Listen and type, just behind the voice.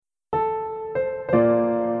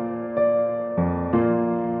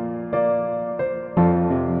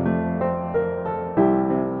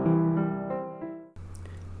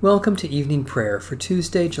Welcome to evening prayer for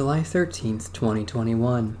Tuesday, July 13th,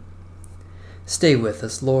 2021. Stay with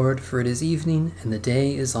us, Lord, for it is evening and the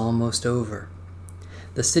day is almost over.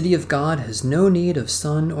 The city of God has no need of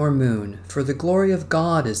sun or moon, for the glory of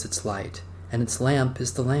God is its light, and its lamp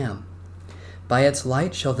is the Lamb. By its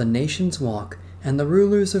light shall the nations walk, and the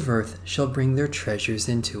rulers of earth shall bring their treasures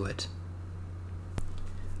into it.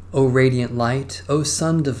 O radiant light, O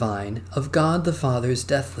Sun divine, of God the Father's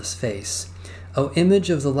deathless face, O image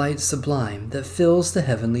of the light sublime that fills the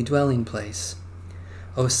heavenly dwelling place.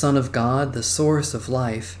 O Son of God, the source of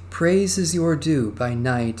life, praise is your due by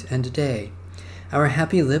night and day. Our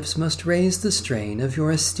happy lips must raise the strain of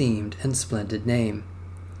your esteemed and splendid name.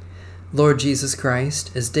 Lord Jesus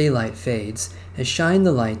Christ, as daylight fades, as shine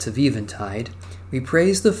the lights of eventide, we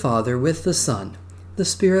praise the Father with the Son, the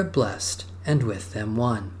Spirit blessed, and with them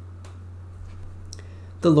one.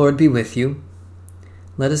 The Lord be with you.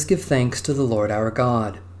 Let us give thanks to the Lord our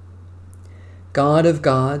God. God of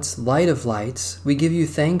gods, light of lights, we give you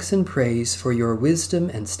thanks and praise for your wisdom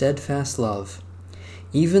and steadfast love.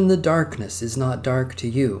 Even the darkness is not dark to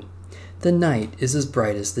you. The night is as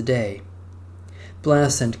bright as the day.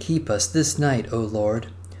 Bless and keep us this night, O Lord.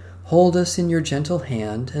 Hold us in your gentle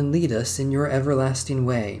hand and lead us in your everlasting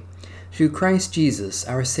way. Through Christ Jesus,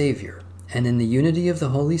 our Savior, and in the unity of the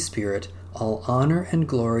Holy Spirit, all honor and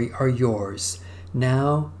glory are yours,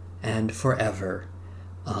 now and forever.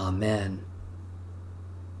 Amen.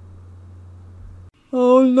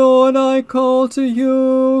 O Lord, I call to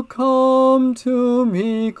you, come to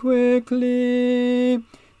me quickly.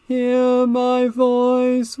 Hear my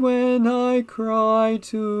voice when I cry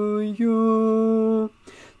to you.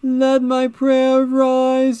 Let my prayer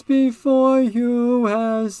rise before you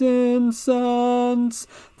as incense,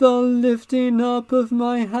 the lifting up of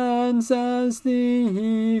my hands as the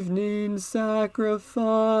evening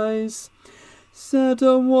sacrifice. Set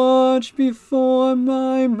a watch before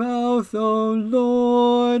my mouth, O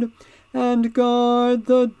Lord, and guard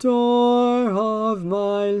the door of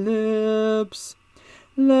my lips.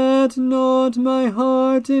 Let not my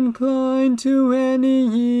heart incline to any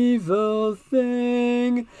evil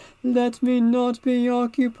thing. Let me not be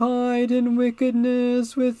occupied in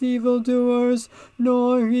wickedness with evildoers,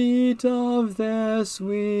 nor eat of their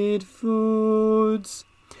sweet foods.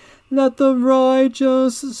 Let the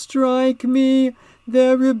righteous strike me.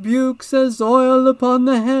 Their rebukes as oil upon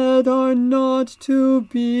the head are not to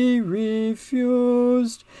be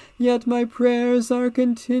refused. Yet my prayers are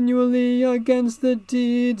continually against the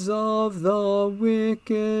deeds of the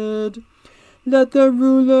wicked. Let the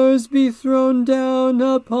rulers be thrown down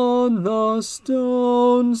upon the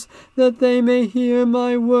stones, that they may hear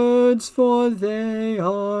my words, for they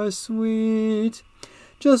are sweet.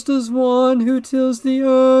 Just as one who tills the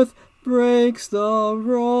earth breaks the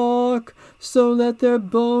rock, so let their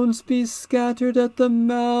bones be scattered at the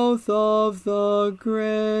mouth of the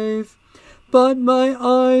grave. But my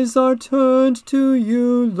eyes are turned to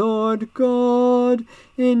you, Lord God.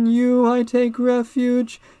 In you I take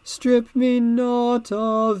refuge. Strip me not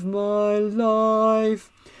of my life.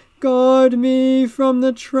 Guard me from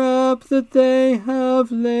the trap that they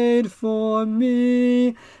have laid for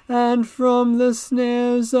me, and from the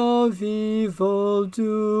snares of evildoers.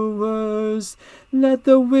 Let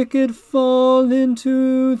the wicked fall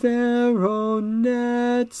into their own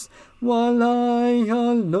nets, while I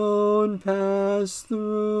alone pass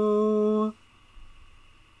through.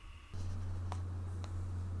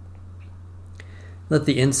 Let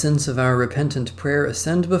the incense of our repentant prayer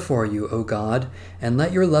ascend before you, O God, and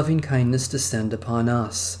let your loving kindness descend upon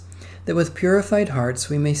us, that with purified hearts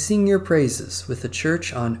we may sing your praises with the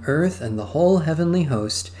church on earth and the whole heavenly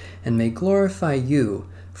host, and may glorify you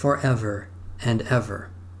forever and ever.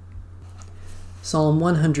 Psalm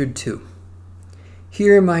 102.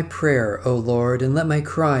 Hear my prayer, O Lord, and let my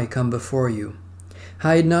cry come before you.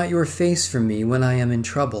 Hide not your face from me when I am in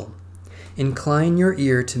trouble. Incline your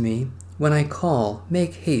ear to me. When I call,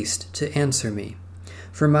 make haste to answer me.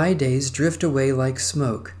 For my days drift away like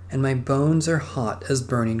smoke, and my bones are hot as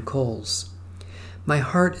burning coals. My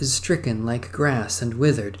heart is stricken like grass and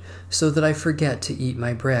withered, so that I forget to eat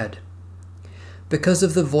my bread. Because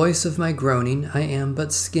of the voice of my groaning, I am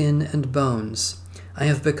but skin and bones. I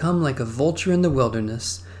have become like a vulture in the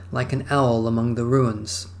wilderness, like an owl among the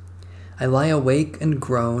ruins. I lie awake and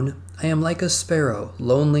groan. I am like a sparrow,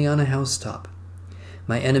 lonely on a housetop.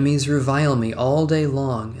 My enemies revile me all day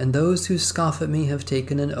long, and those who scoff at me have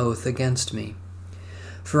taken an oath against me.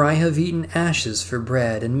 For I have eaten ashes for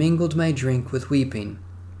bread, and mingled my drink with weeping.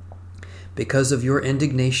 Because of your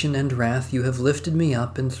indignation and wrath you have lifted me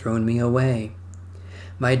up and thrown me away.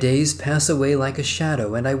 My days pass away like a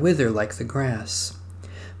shadow, and I wither like the grass.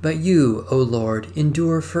 But you, O Lord,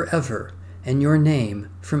 endure forever, and your name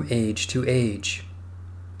from age to age.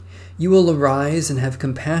 You will arise and have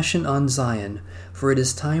compassion on Zion, for it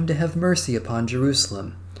is time to have mercy upon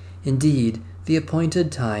Jerusalem. Indeed, the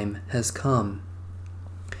appointed time has come.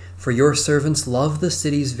 For your servants love the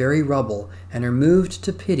city's very rubble, and are moved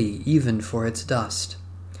to pity even for its dust.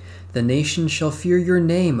 The nations shall fear your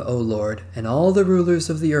name, O Lord, and all the rulers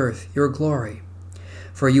of the earth your glory.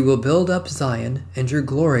 For you will build up Zion, and your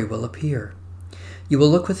glory will appear. You will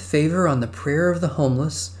look with favor on the prayer of the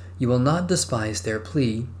homeless. You will not despise their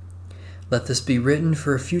plea. Let this be written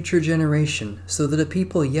for a future generation, so that a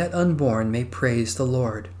people yet unborn may praise the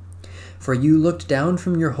Lord. For you looked down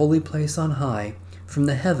from your holy place on high. From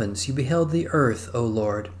the heavens you beheld the earth, O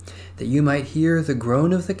Lord, that you might hear the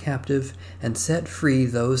groan of the captive and set free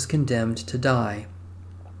those condemned to die,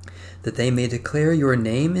 that they may declare your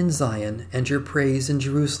name in Zion and your praise in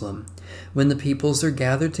Jerusalem, when the peoples are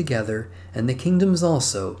gathered together, and the kingdoms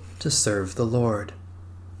also, to serve the Lord.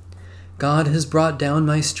 God has brought down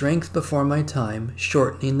my strength before my time,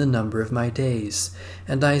 shortening the number of my days.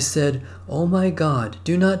 And I said, O my God,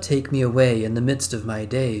 do not take me away in the midst of my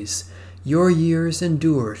days. Your years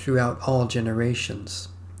endure throughout all generations.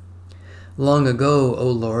 Long ago, O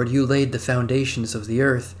Lord, you laid the foundations of the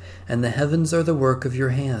earth, and the heavens are the work of your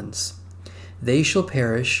hands. They shall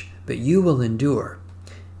perish, but you will endure.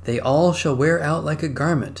 They all shall wear out like a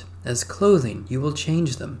garment. As clothing you will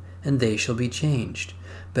change them, and they shall be changed.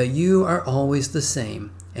 But you are always the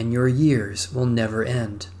same, and your years will never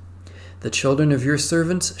end. The children of your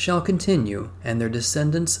servants shall continue, and their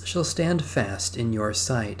descendants shall stand fast in your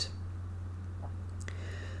sight.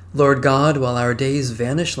 Lord God, while our days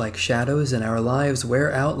vanish like shadows and our lives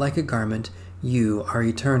wear out like a garment, you are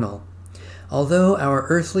eternal. Although our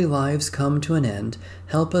earthly lives come to an end,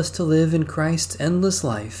 help us to live in Christ's endless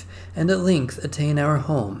life and at length attain our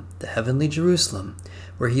home, the heavenly Jerusalem,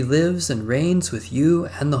 where he lives and reigns with you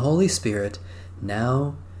and the Holy Spirit,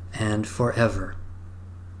 now and forever.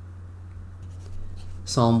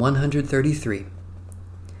 Psalm 133.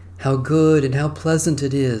 How good and how pleasant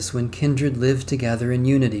it is when kindred live together in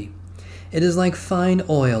unity. It is like fine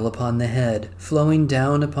oil upon the head, flowing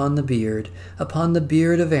down upon the beard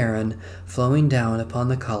of Aaron, flowing down upon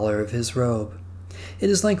the collar of his robe.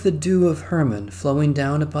 It is like the dew of Hermon, flowing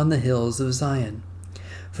down upon the hills of Zion.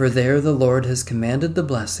 For there the Lord has commanded the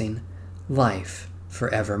blessing, life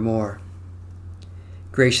forevermore.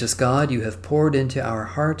 Gracious God, you have poured into our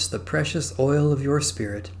hearts the precious oil of your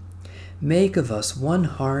Spirit. Make of us one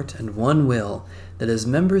heart and one will, that as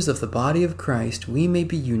members of the body of Christ we may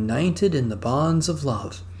be united in the bonds of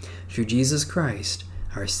love, through Jesus Christ,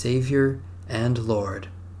 our Savior and Lord.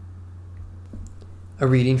 A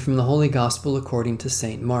reading from the Holy Gospel according to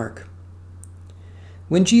St. Mark.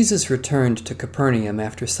 When Jesus returned to Capernaum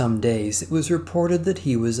after some days, it was reported that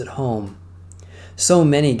he was at home. So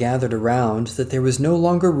many gathered around that there was no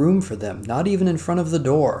longer room for them, not even in front of the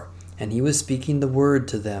door, and he was speaking the word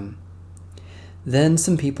to them. Then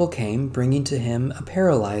some people came, bringing to him a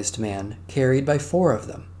paralyzed man, carried by 4 of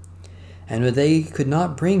them. And when they could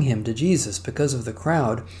not bring him to Jesus because of the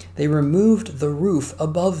crowd, they removed the roof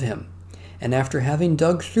above him, and after having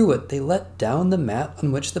dug through it, they let down the mat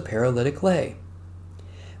on which the paralytic lay.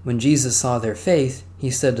 When Jesus saw their faith, he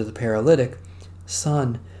said to the paralytic,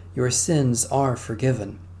 "Son, your sins are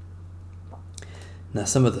forgiven." Now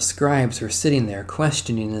some of the scribes were sitting there,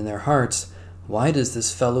 questioning in their hearts, "Why does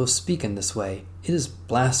this fellow speak in this way? It is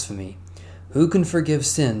blasphemy. Who can forgive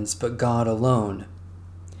sins but God alone?"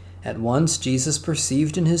 At once Jesus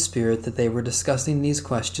perceived in his spirit that they were discussing these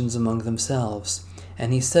questions among themselves,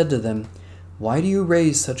 and he said to them, "Why do you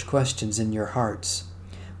raise such questions in your hearts?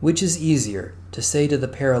 Which is easier, to say to the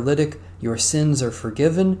paralytic, 'Your sins are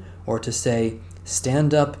forgiven,' or to say,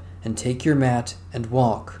 'Stand up and take your mat and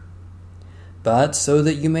walk'? But so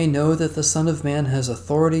that you may know that the Son of Man has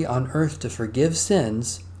authority on earth to forgive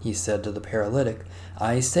sins," he said to the paralytic,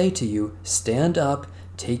 "I say to you, stand up,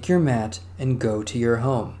 take your mat, and go to your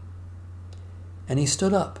home." And he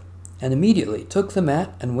stood up, and immediately took the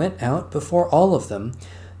mat and went out before all of them,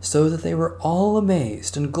 so that they were all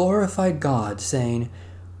amazed and glorified God, saying,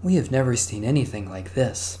 "We have never seen anything like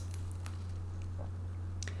this."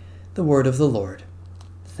 The word of the Lord.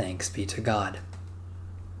 Thanks be to God.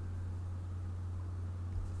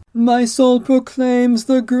 My soul proclaims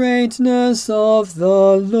the greatness of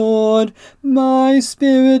the Lord. My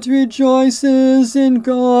spirit rejoices in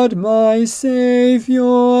God my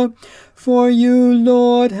Saviour. For you,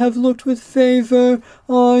 Lord, have looked with favor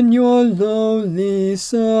on your lowly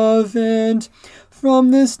servant.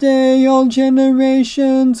 From this day all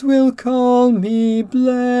generations will call me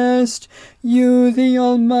blessed. You, the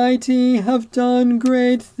Almighty, have done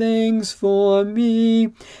great things for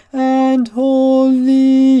me, and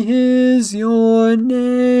holy is your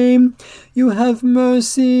name. You have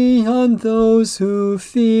mercy on those who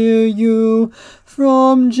fear you,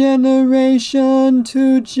 from generation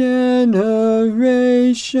to generation.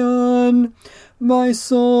 My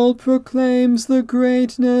soul proclaims the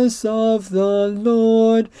greatness of the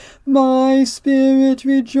Lord. My spirit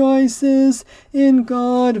rejoices in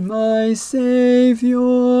God my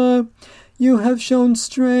Saviour. You have shown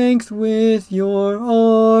strength with your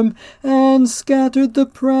arm, and scattered the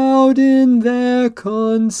proud in their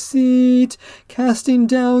conceit, casting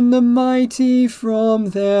down the mighty from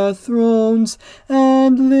their thrones,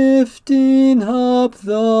 and lifting up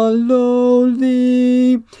the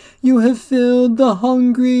lowly. You have filled the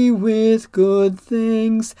hungry with good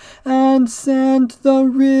things, and sent the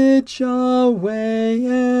rich away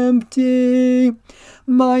empty.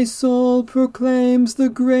 My soul proclaims the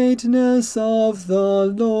greatness of the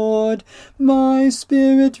Lord. My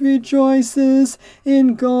spirit rejoices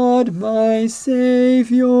in God my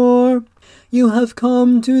Saviour. You have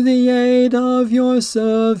come to the aid of your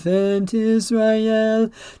servant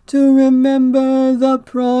Israel, to remember the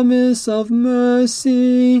promise of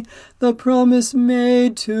mercy, the promise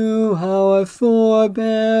made to our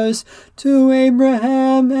forebears, to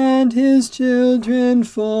Abraham and his children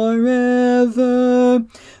forever.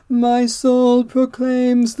 My soul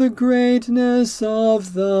proclaims the greatness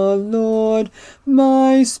of the Lord.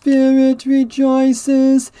 My spirit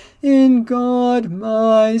rejoices in God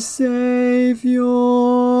my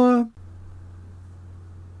Saviour.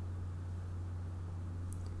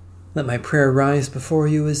 Let my prayer rise before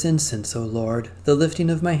you as incense, O Lord, the lifting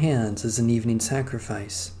of my hands as an evening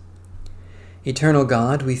sacrifice. Eternal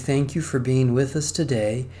God, we thank you for being with us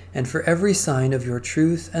today and for every sign of your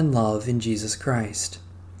truth and love in Jesus Christ.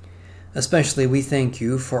 Especially we thank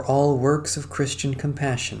you for all works of Christian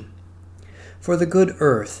compassion, for the good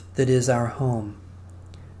earth that is our home,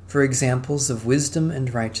 for examples of wisdom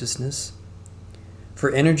and righteousness,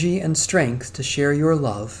 for energy and strength to share your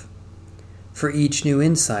love, for each new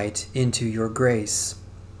insight into your grace.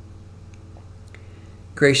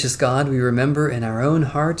 Gracious God, we remember in our own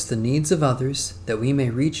hearts the needs of others, that we may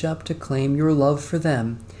reach up to claim your love for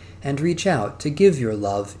them, and reach out to give your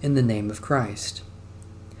love in the name of Christ.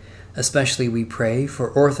 Especially we pray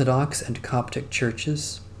for Orthodox and Coptic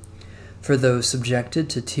churches, for those subjected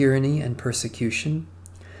to tyranny and persecution,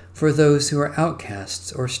 for those who are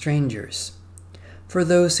outcasts or strangers, for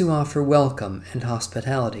those who offer welcome and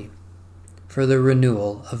hospitality, for the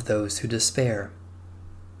renewal of those who despair.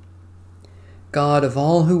 God of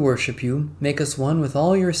all who worship you, make us one with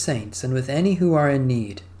all your saints and with any who are in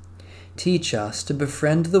need. Teach us to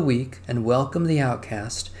befriend the weak and welcome the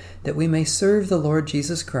outcast, that we may serve the Lord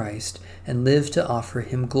Jesus Christ and live to offer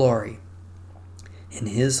him glory. In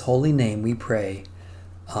his holy name we pray.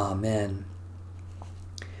 Amen.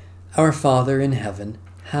 Our Father in heaven,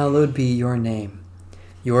 hallowed be your name.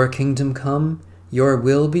 Your kingdom come, your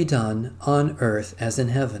will be done on earth as in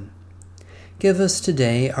heaven. Give us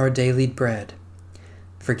today our daily bread.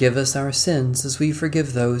 Forgive us our sins as we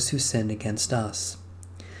forgive those who sin against us.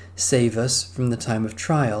 Save us from the time of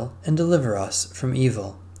trial and deliver us from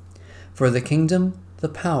evil. For the kingdom, the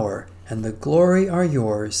power, and the glory are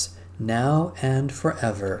yours, now and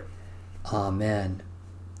forever. Amen.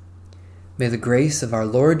 May the grace of our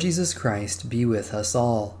Lord Jesus Christ be with us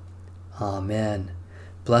all. Amen.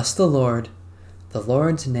 Bless the Lord. The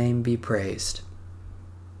Lord's name be praised.